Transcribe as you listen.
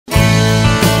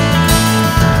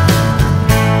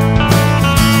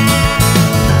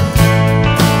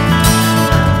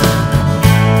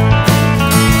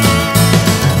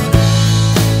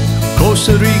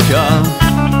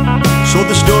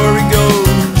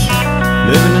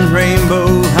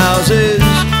rainbow houses,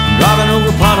 driving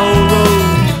over pothole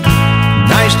roads.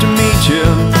 Nice to meet you.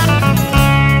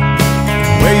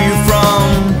 Where you from?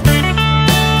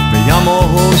 Me llamo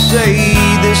Jose.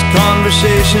 This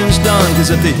conversation's done,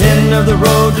 'cause at the end of the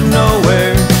road to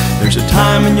nowhere, there's a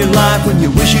time in your life when you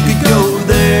wish you could go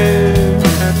there.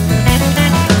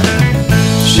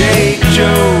 Shake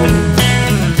Joe,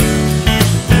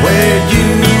 where'd you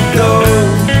go?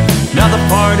 Now the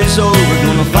party's over,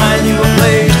 gonna find you a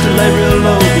place to lay real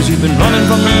low, 'cause you've been running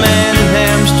from the man in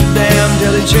Amsterdam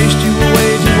till he chased you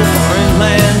away to a foreign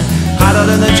land. Hide out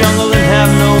in the jungle and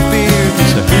have no fear,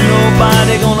 'cause ain't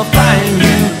nobody gonna find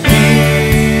you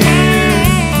here.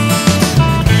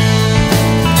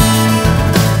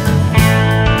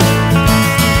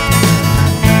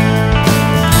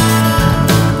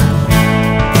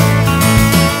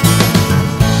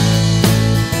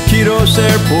 Quiros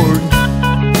Airport,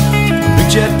 big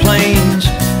jet planes,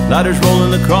 lighters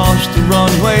rolling across the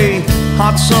runway.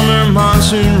 Hot summer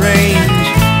monsoon rains.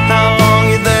 How long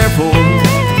you there for?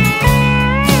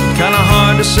 Kinda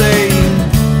hard to say,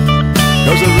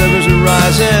 'cause the rivers are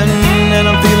rising and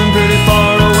I'm feeling pretty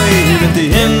far away. At the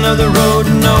end of the road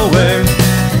to nowhere,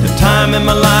 the time in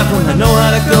my life when I know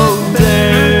how to go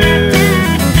there.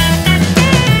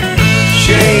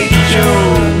 Shake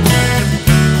Joe,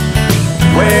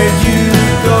 where'd you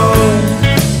go?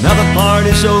 Now the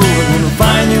party's over, gonna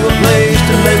find you a place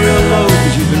to lay real low,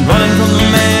 'cause you've been running from the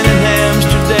man in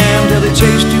Amsterdam till they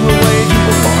chased you away to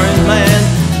a foreign land.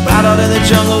 Ride out in the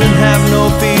jungle and have no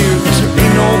fear, 'cause there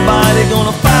ain't nobody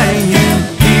gonna find you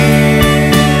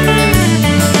here.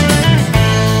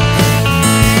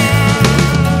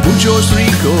 Muchos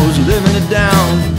ricos living it down,